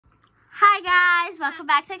Hi guys, welcome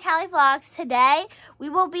back to Kelly Vlogs. Today we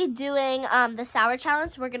will be doing the sour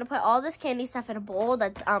challenge. We're gonna put all this candy stuff in a bowl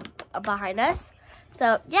that's behind us.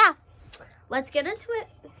 So yeah, let's get into it.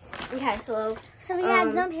 Okay, so we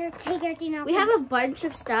got them here. Take everything out. We have a bunch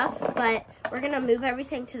of stuff, but we're gonna move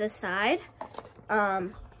everything to the side. Right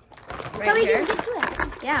so we here. can get to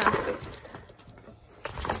it. Yeah.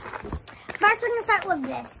 First, we're gonna start with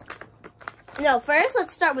this. No, first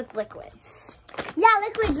let's start with liquids. Yeah,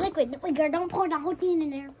 liquid. Wait, girl, don't pour the whole thing in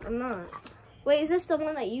there. I'm not. Wait, is this the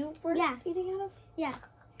one that you were eating out of? Yeah.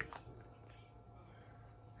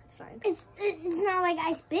 That's fine. It's not like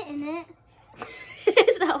I spit in it.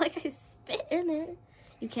 It's not like I spit in it.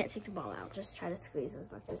 You can't take the ball out. Just try to squeeze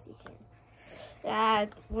as much as you can. Yeah,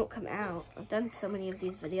 it won't come out. I've done so many of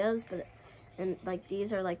these videos, and like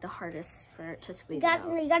these are like the hardest to squeeze out.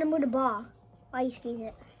 You gotta move the ball while you squeeze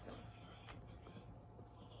it.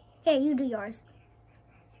 Here, you do yours.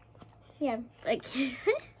 Yeah. I can't.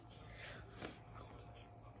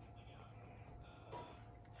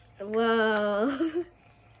 Whoa.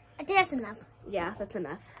 I think that's enough. Yeah, that's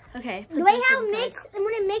enough. Okay. The way how it mixes, and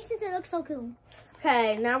when it mixes, it looks so cool.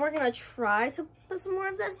 Okay, now we're gonna try to put some more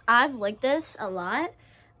of this. I've liked this a lot,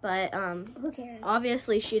 but who cares?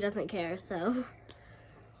 Obviously she doesn't care, so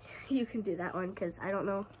you can do that one because I don't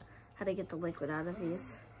know how to get the liquid out of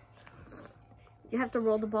these. You have to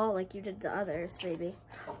roll the ball like you did the others, baby.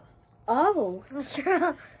 Oh,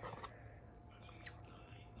 Sure.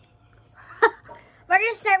 We're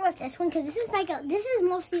gonna start with this one because this is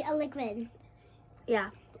mostly a liquid. yeah,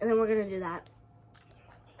 and then we're gonna do that.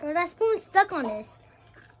 Or that spoon's stuck on this.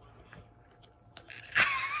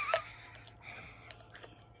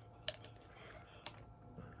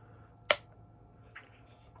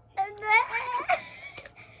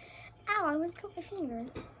 Ow, I almost cut my finger.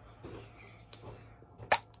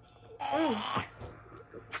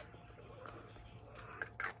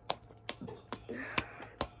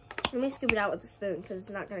 Let me scoop it out with the spoon because it's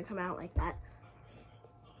not gonna come out like that.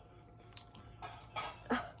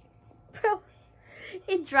 Oh, bro,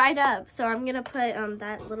 it dried up, so I'm gonna put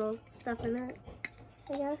that little stuff in it,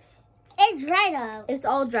 I guess. It dried up. It's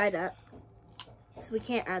all dried up, so we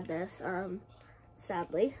can't add this,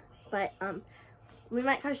 sadly. But we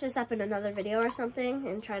might catch this up in another video or something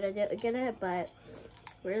and try to get it, but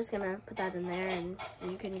we're just gonna put that in there, and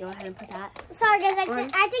you can go ahead and put that. Sorry guys, I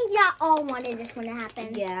think y'all all wanted this one to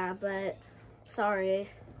happen. Yeah, but sorry.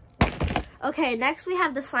 Okay, next we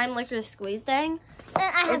have the slime liquor squeeze thing.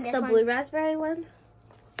 It's the blue raspberry one.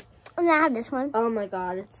 And I have this one. Oh my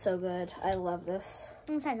god, it's so good. I love this.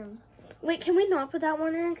 Inside them. Wait, can we not put that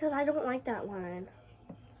one in? Because I don't like that one.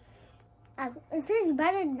 It tastes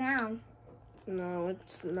better now. No,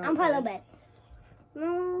 it's not. I'll put a little bit.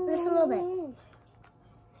 No. Just a little bit.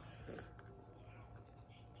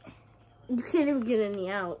 You can't even get any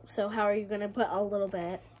out, so how are you going to put a little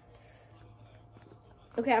bit?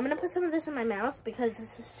 Okay, I'm going to put some of this in my mouth because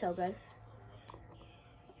this is so good.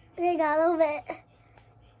 There you go, a little bit.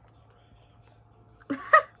 That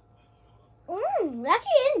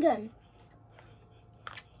actually is good.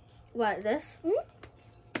 What, this?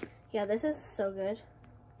 Yeah, this is so good.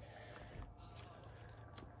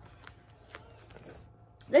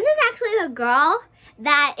 This is actually the girl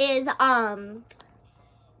that is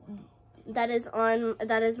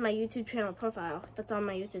my YouTube channel profile. That's on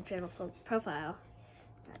my YouTube channel profile.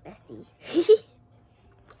 Bestie.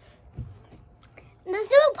 Let's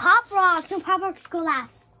do Pop Rocks. So Pop Rocks go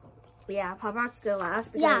last. Yeah, Pop Rocks go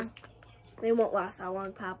last because they won't last that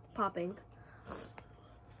long popping.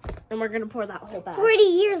 And we're gonna pour that whole bag. 40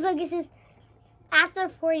 years, look, it says after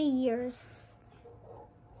 40 years.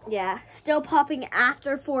 Yeah, still popping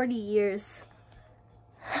after 40 years.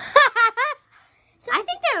 I think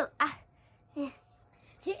they're...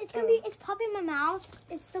 It's popping in my mouth.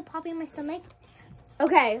 It's still popping in my stomach.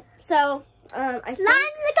 Okay, so I think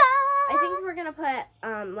we're gonna put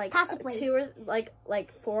like two or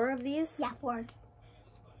like 4 of these. Yeah, 4.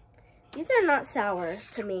 These are not sour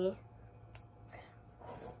to me.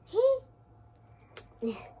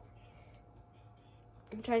 I'm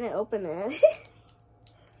trying to open it.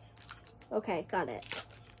 Okay, got it.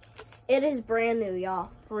 It is brand new, y'all.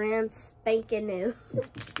 Brand spanking new.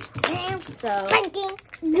 So Spanking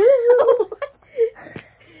new.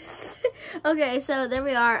 Okay, so there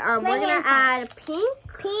we are. We're gonna add pink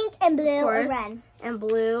and blue and red. And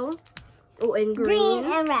blue. Oh, and Green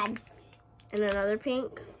and red. And another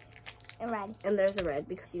pink. And red. And there's a red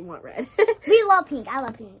because you want red. We love pink. I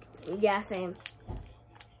love pink. Yeah, same.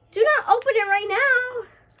 Do not open it right now.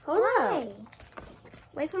 Hold up.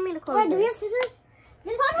 Wait for me to close. Wait, do we have scissors?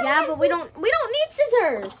 Yeah, but we don't need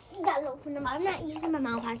scissors. You gotta open them. I'm not using my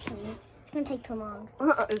mouth actually. It's gonna take too long.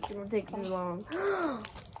 It's gonna take too long.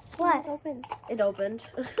 What? It opened. It opened.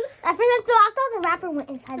 I thought the wrapper went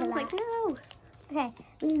inside I of was that. like, no. Okay,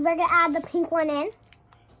 we're gonna add the pink one in.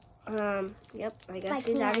 Yep, I If guess I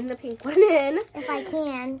she's can. adding the pink one in. If I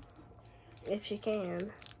can. If she can.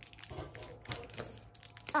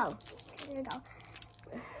 Oh, there we go.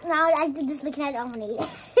 Now I just looking at it, I want to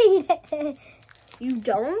eat it. You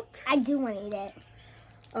don't? I do want to eat it.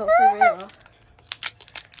 Oh, for real.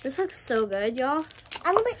 This looks so good, y'all.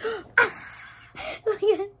 I'm gonna be.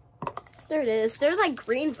 There it is. They're like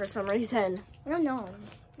green for some reason. I don't know.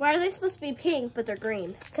 Why are they supposed to be pink, but they're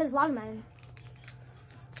green? Because watermelon.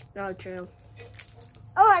 Not true.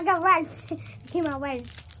 Oh, I got red. It came out red.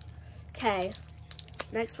 Okay.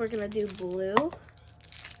 Next, we're going to do blue.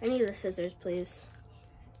 I need the scissors, please.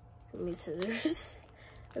 I need scissors.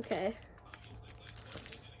 Okay.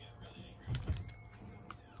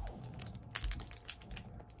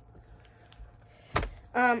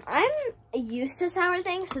 I'm used to sour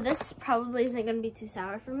things, so this probably isn't going to be too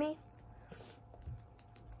sour for me.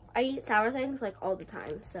 I eat sour things like all the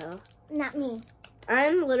time, so. Not me.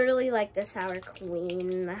 I'm literally like the sour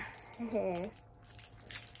queen.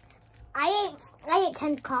 I ate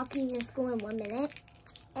 10 coffees in school in 1 minute,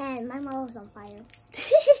 and my mouth was on fire.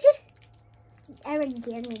 Everyone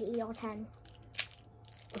dared me to eat all 10.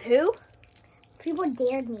 Who? People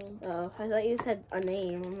dared me. Oh, I thought you said a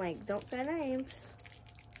name. I'm like, don't say names.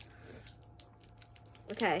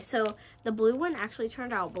 Okay, so the blue one actually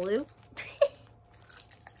turned out blue.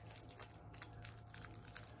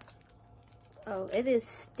 Oh, it is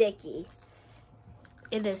sticky.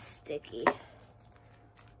 It is sticky.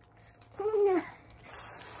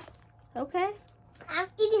 Okay. I'm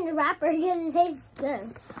eating the wrapper because it tastes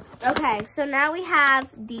good. Okay, so now we have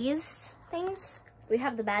these things. We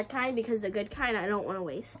have the bad kind because the good kind I don't want to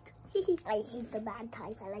waste. I hate the bad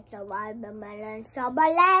type. I like the watermelon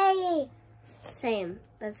strawberry. Same.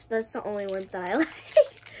 That's the only ones that I like.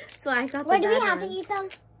 So I got the Wait, do we bad have to ones. eat them?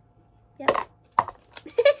 Yep.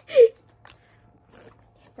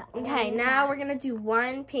 Okay, now we're gonna do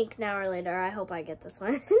one pink now or later. I hope I get this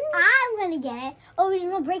one. I'm gonna get it. Oh, we're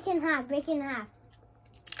gonna break it in half. Break it in half.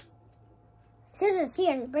 Scissors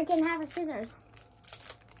here. Break it in half with scissors.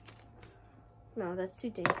 No, that's too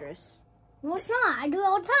dangerous. No, it's not. I do it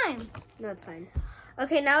all the time. No, it's fine.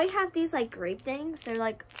 Okay, now we have these like grape things. They're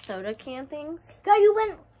like soda can things. Girl, you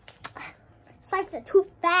went sliced it too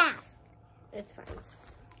fast. It's fine.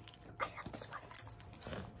 I love this one.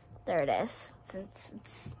 There it is. Since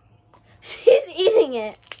it's she's eating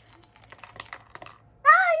it.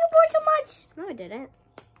 Ah, you poured too much. No, I didn't.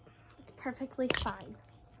 It's perfectly fine.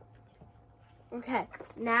 Okay,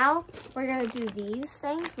 now we're gonna do these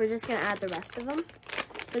things. We're just gonna add the rest of them.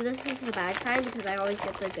 But this is the bad kind because I always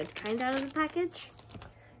get the good kind out of the package.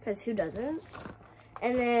 Because who doesn't?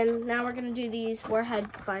 And then now we're gonna do these Warhead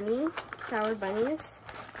bunny, sour bunnies,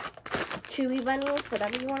 chewy bunnies,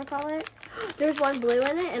 whatever you want to call it. There's one blue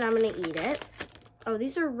in it, and I'm gonna eat it. Oh,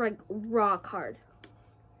 these are like rock hard.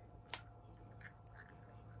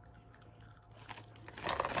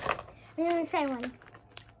 I'm gonna try one.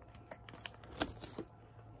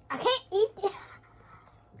 I can't eat it.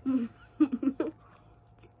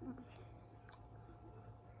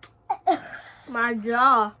 My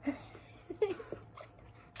jaw.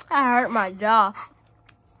 I hurt my jaw.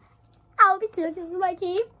 I'll be looking at my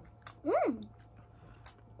teeth.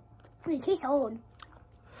 It tastes old.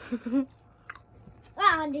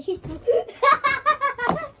 Wow, this is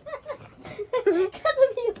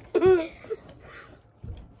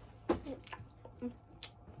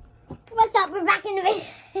What's up? We're back in the video.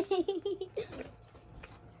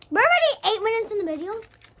 We're already 8 minutes in the video.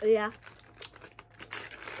 Yeah.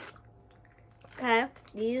 Okay,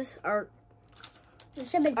 these are It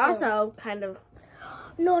should be two. also kind of.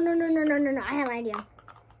 No. I have an idea.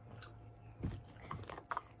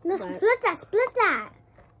 No, What? split that.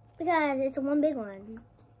 Because it's one big one.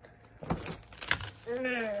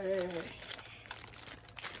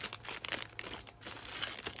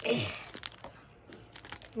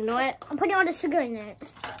 You know what? I'm putting all the sugar in it.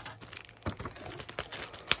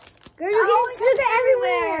 Girl, you get sugar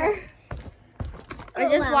everywhere. I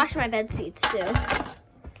just washed my bed seats too.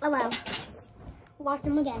 Oh well. Wash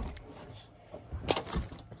them again.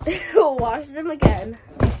 Wash them again.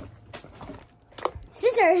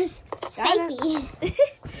 Scissors. Got Safety.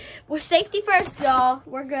 We're safety first, y'all.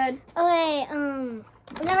 We're good. Okay, now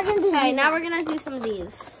we're gonna do Okay, these now we're next. gonna do some of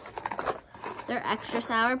these. They're extra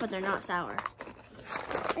sour, but they're not sour.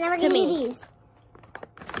 Now we're to gonna do me. these.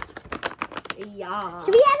 Yeah.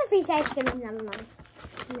 Should we add a freeze ice cream? Never mind.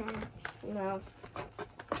 Nah. No.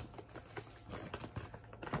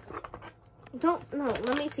 Don't, no,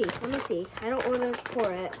 let me see. Let me see. I don't want to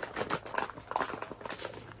pour it.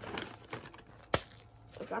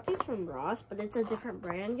 I got these from Ross, but it's a different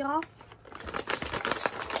brand, y'all.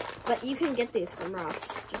 But you can get these from Ross,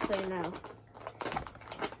 just so you know.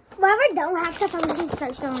 Whoever don't have stuff, I'm just going to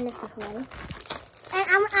start throwing this stuff away. And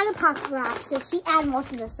I'm going to add a Pop Rock, so she add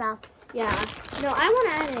most of the stuff. Yeah. No, I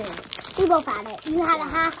want to add it. We both add it. You had a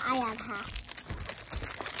half, I had half.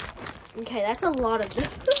 Okay, that's a lot of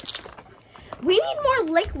juice. We need more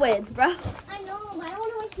liquids, bro. I know, but I don't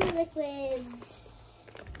want to waste my liquids.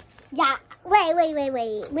 Yeah. Wait.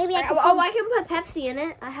 Maybe I can I can put Pepsi in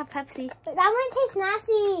it. I have Pepsi. That one tastes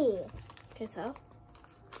nasty. Okay, so?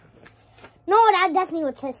 No, that definitely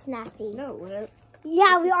would taste nasty. No, it wouldn't.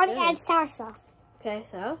 Yeah, we It's already good. added sour sauce. Okay,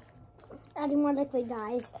 so? Adding more liquid,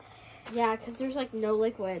 guys. Yeah, because there's like no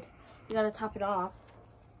liquid. You gotta top it off.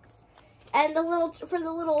 And for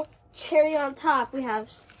the little cherry on top, we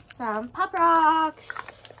have some Pop Rocks.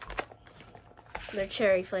 They're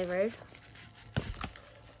cherry flavored.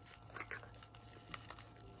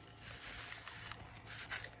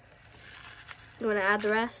 You want to add the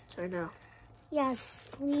rest or no? Yes,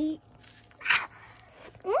 we.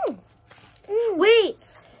 Wait!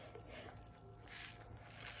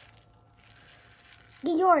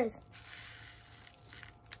 Get yours.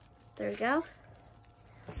 There we go.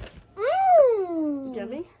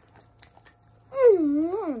 Yummy.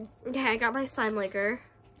 Okay, I got my slime liquor.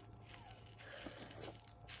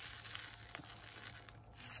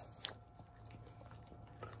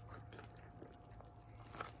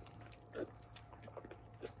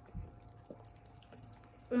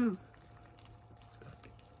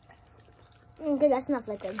 Okay, that's enough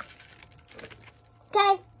liquid.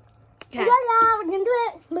 Okay. Okay. Yeah, we're gonna do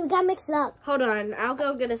it, but we gotta mix it up. Hold on, I'll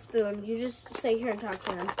go get a spoon. You just stay here and talk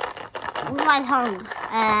to him. With my tongue.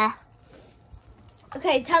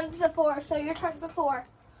 Okay, tongues before. So your tongue before.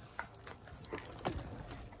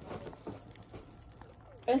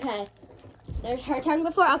 Okay. There's her tongue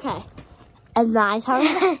before. Okay. And my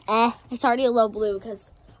tongue. It's already a low blue because.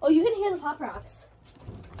 Oh, you can hear the Pop Rocks.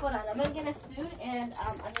 Hold on, I'm gonna get a spoon and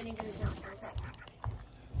I'm gonna get a tongue.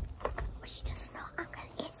 She doesn't know I'm gonna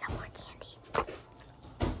eat some more candy.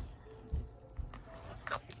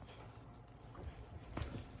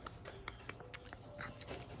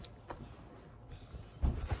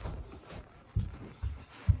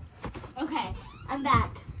 Okay, I'm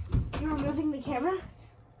back. You're removing the camera?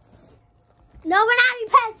 No, we're not adding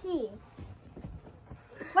Pepsi.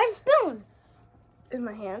 Where's the spoon? In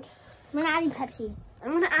my hand. We're not adding Pepsi.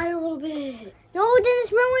 I'm gonna add a little bit. No, then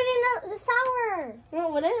it's ruining the sour. You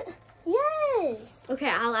want it? Yes. Okay,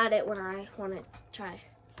 I'll add it when I want to try.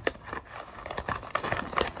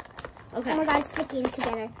 Okay. Oh my god, it's sticking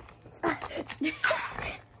together. It's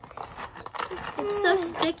so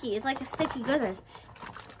sticky. It's like a sticky goodness.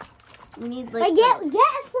 We need like. Wait, get a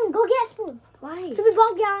spoon. Go get a spoon. Why? So we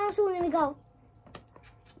both get on a spoon and we go.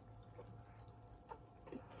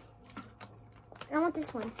 I want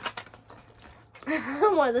this one.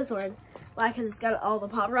 I want this one. Why? Because it's got all the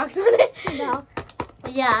Pop Rocks on it. No.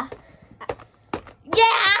 Yeah.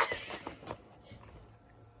 Yeah.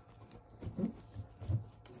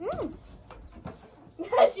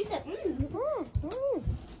 She said,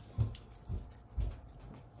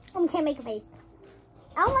 I can't make a face.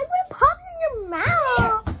 I don't like when it pops in your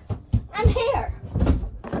mouth. I'm here.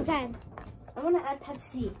 Okay. I want to add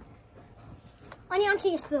Pepsi. Onto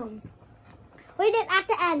your spoon. Wait, then at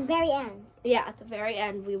the end, very end. Yeah, at the very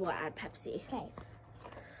end, we will add Pepsi. Okay.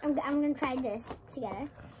 I'm going to try this together.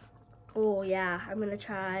 Oh, yeah. I'm going to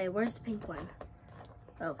try. Where's the pink one?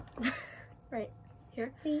 Oh. Right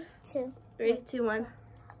here. 3, 2. 3, 2, 1.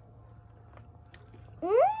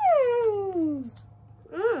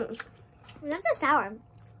 That's a sour.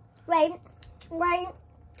 Wait.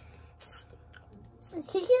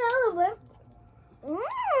 Take it out a little bit.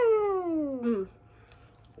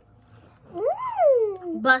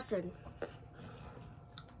 Bussin'.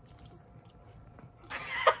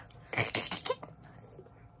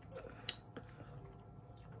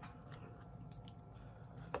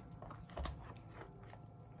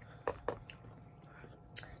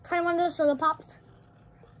 Kind of one of those soda pops.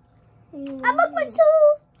 I broke my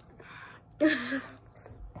tooth.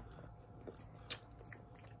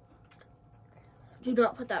 Do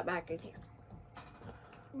not put that back in here.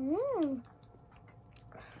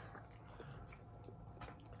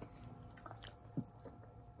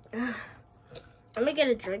 I'm gonna get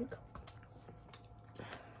a drink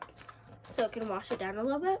so it can wash it down a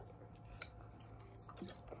little bit.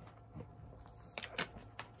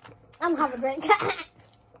 I'm having a drink.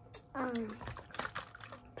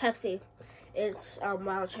 Pepsi. It's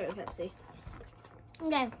wild cherry Pepsi.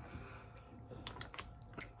 Okay.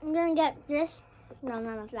 I'm gonna get this. No,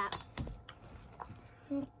 not that.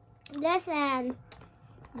 This and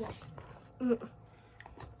this.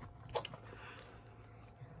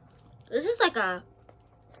 This is like a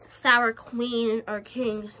sour queen or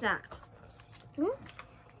king snack. Hmm?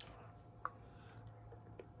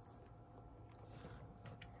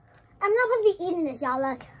 I'm not supposed to be eating this, y'all.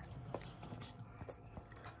 Look.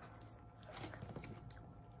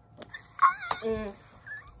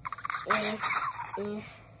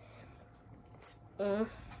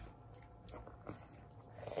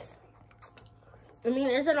 I mean,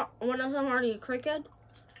 isn't one of them already a cricket?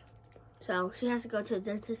 So she has to go to the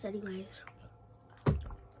dentist anyways.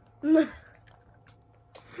 To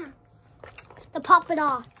pop it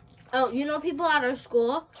off. Oh, you know people at our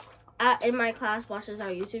school, in my class, watches our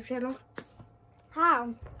YouTube channel.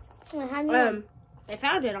 How? How do you know? They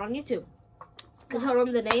found it on YouTube. I told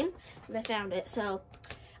them the name, and they found it. So,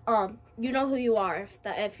 you know who you are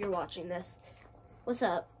if you're watching this. What's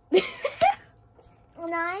up?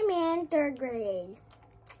 And I'm in 3rd grade.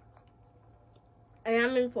 And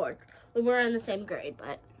I'm in 4th. We were in the same grade,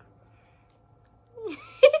 but.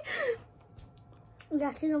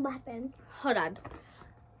 That's gonna happen. Hold on.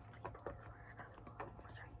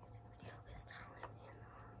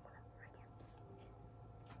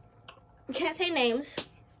 We can't say names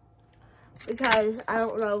because I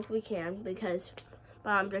don't know if we can, because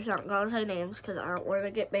I'm just not gonna say names because I don't want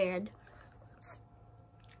to get banned.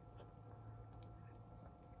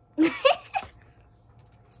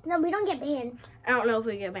 No, we don't get banned. I don't know if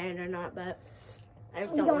we get banned or not, but I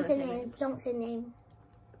don't want Don't to say say name. names. Don't say name.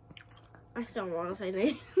 I still don't want to say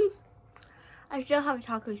names. I still have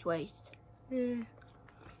Taco's waist.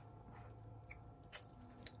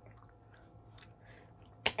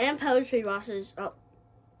 And Poetry Ross's. Oh.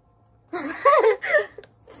 You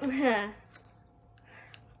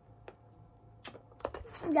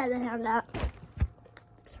gotta have that.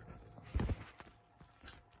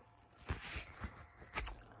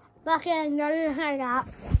 Back in, you're gonna have that.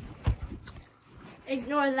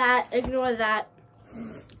 Ignore that. Ignore that.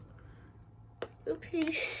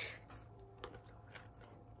 Oopsies.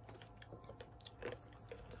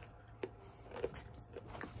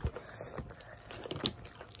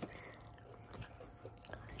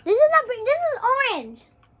 This is not pink. This is orange.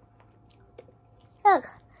 Look.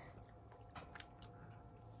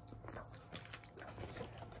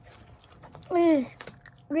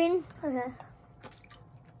 Green. Okay.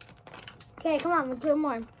 Okay, come on. We'll do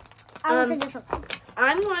more. I want to try this one.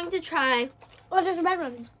 I'm going to try. Oh, there's a red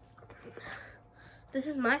one. This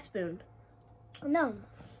is my spoon. No.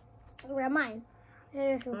 Where's mine?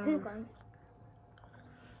 There's a pink one.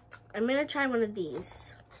 I'm going to try one of these.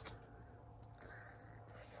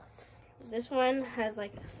 This one has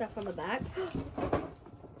like stuff on the back.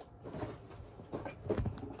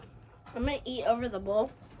 I'm going to eat over the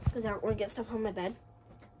bowl because I don't want to get stuff on my bed.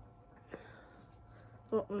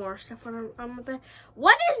 More stuff on my bed.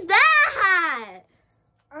 What is that?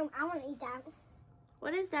 I want to eat that.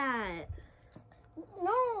 What is that?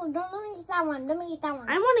 No, don't let me eat that one. Let me eat that one.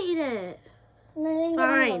 I want to eat it. No,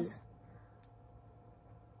 Fine.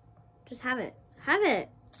 Just have it. Have it.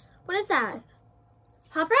 What is that?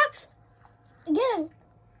 Pop Rocks? Again.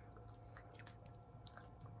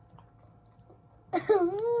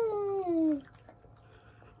 Mmm.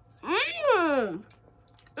 Mmm.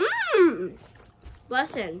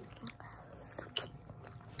 Listen.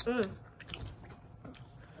 Mmm.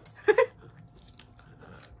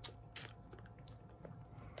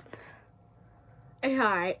 It's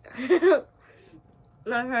alright.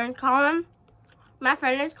 My friend calling. My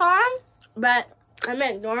friend is calling, but I'm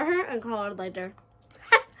gonna ignore her and call her later.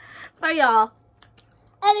 For y'all.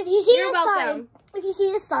 And if you see You're this story, welcome. if you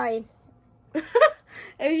see this story,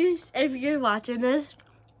 if you're watching this,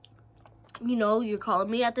 you know you're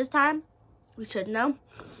calling me at this time. We should know.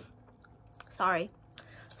 Sorry,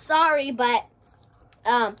 but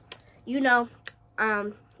you know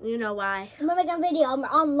why. I'm gonna make a video. We're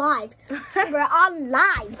on live. We're on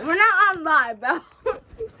live. We're not on live, bro.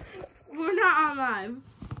 We're not on live.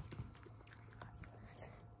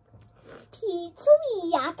 Pizza.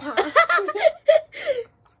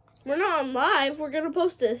 We're not on live. We're gonna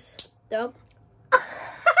post this. Dope. Put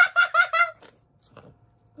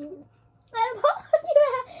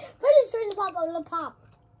it straight to pop on the pop.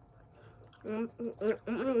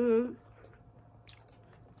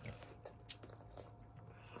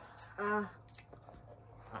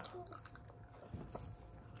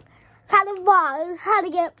 How to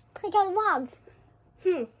get vlogs.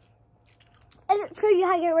 Is it true you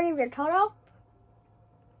how to get rid of your total?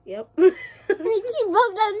 Yep. You keep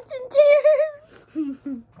up them tears. She's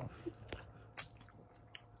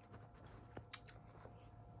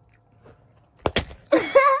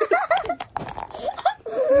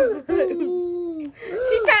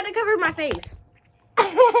trying to cover my face.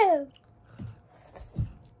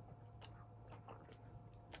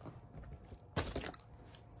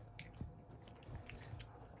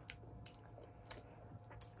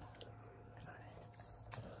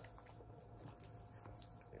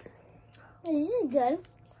 This is good,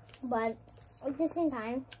 but at the same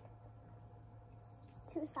time,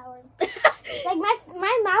 too sour. Like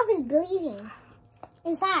my mouth is bleeding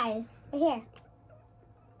inside. Right here.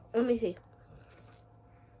 Let me see.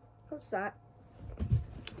 What's that?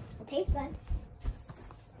 It tastes good.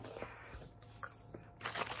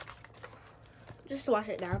 Just wash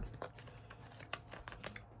it down.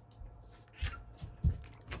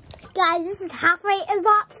 Guys, this is halfway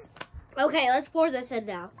exhaust. Okay, let's pour this in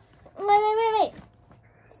now. Wait.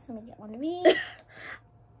 Just let me get one of these. You're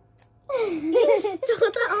still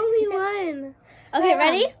the only one. Okay,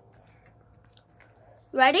 ready?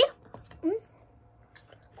 Ready?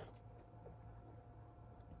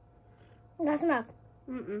 That's enough.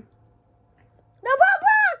 Mm-mm. No Pop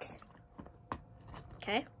Rocks!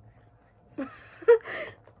 Okay. Look.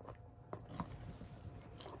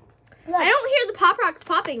 I don't hear the Pop Rocks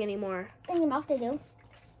popping anymore. In your mouth they do.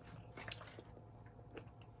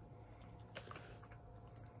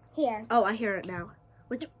 Here. Oh, I hear it now.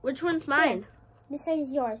 Which one's mine? This side is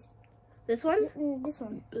yours. This one? This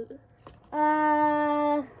one.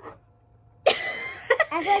 I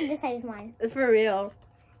feel like this side is mine. For real.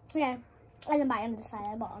 Yeah. I didn't buy on this side.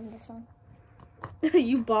 I bought on this one.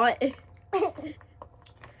 You bought it.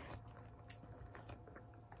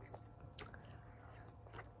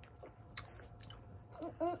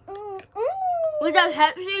 With that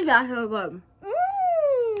Pepsi, that's so good.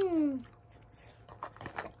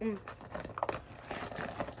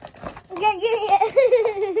 Get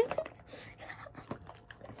it.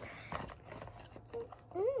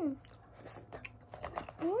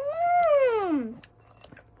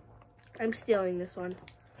 I'm stealing this one.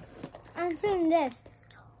 I'm doing this.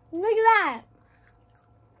 Look at that.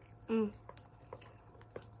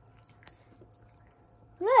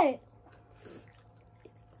 Look.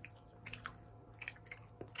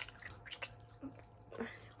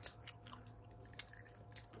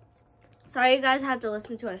 Sorry you guys have to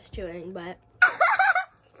listen to us chewing, but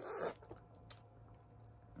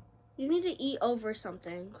you need to eat over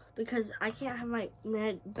something because I can't have my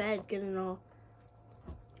bed getting all.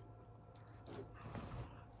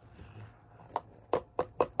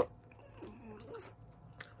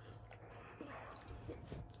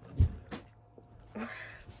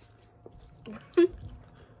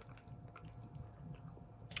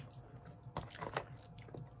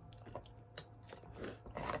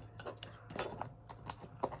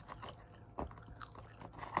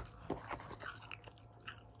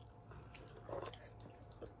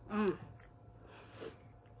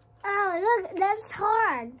 Oh, look, that's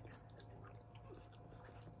hard.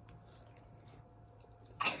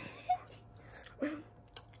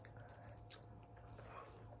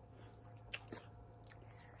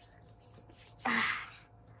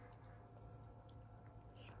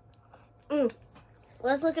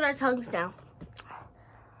 Let's look at our tongues now.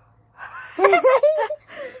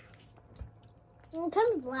 Your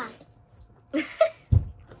tongue's black.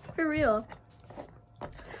 For real.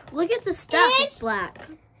 Look at the stuff. It's black.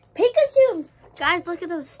 Pikachu. Guys, look at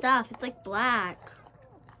those stuff. It's like black.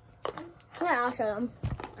 Yeah, I'll show them.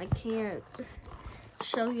 I can't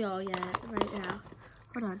show y'all yet right now.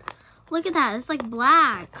 Hold on. Look at that. It's like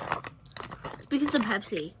black. Because of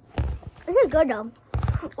Pepsi. This is good though.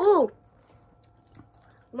 Ooh.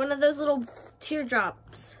 One of those little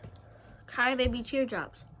teardrops. Crybaby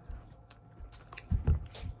teardrops.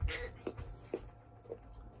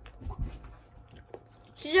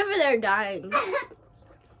 She's over there dying.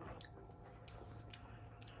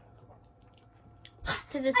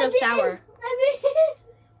 Because it's so sour.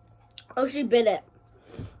 Oh, she bit it.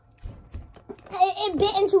 It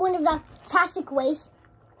bit into one of the plastic waste.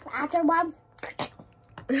 After a while.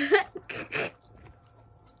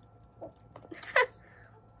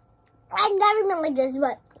 I've never been like this,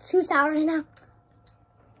 but it's too sour right now.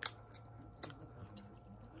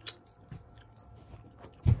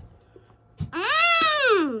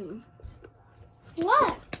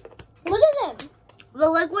 What? What is it? The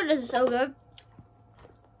liquid is so good.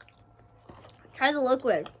 Try the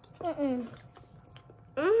liquid.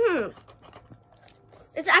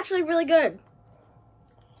 It's actually really good.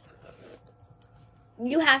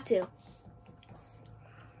 You have to.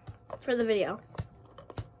 For the video.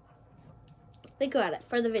 Think about it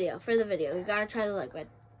for the video. For the video, we gotta try the liquid.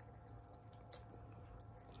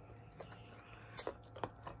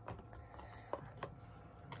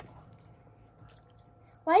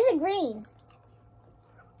 Why is it green?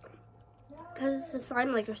 Because it's the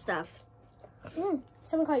slime liquor stuff.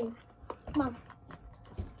 Someone call you. Come on.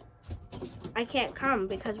 I can't come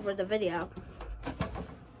because we're the video.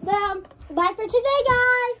 Bye for today,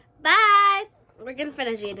 guys. Bye. We're gonna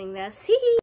finish eating this.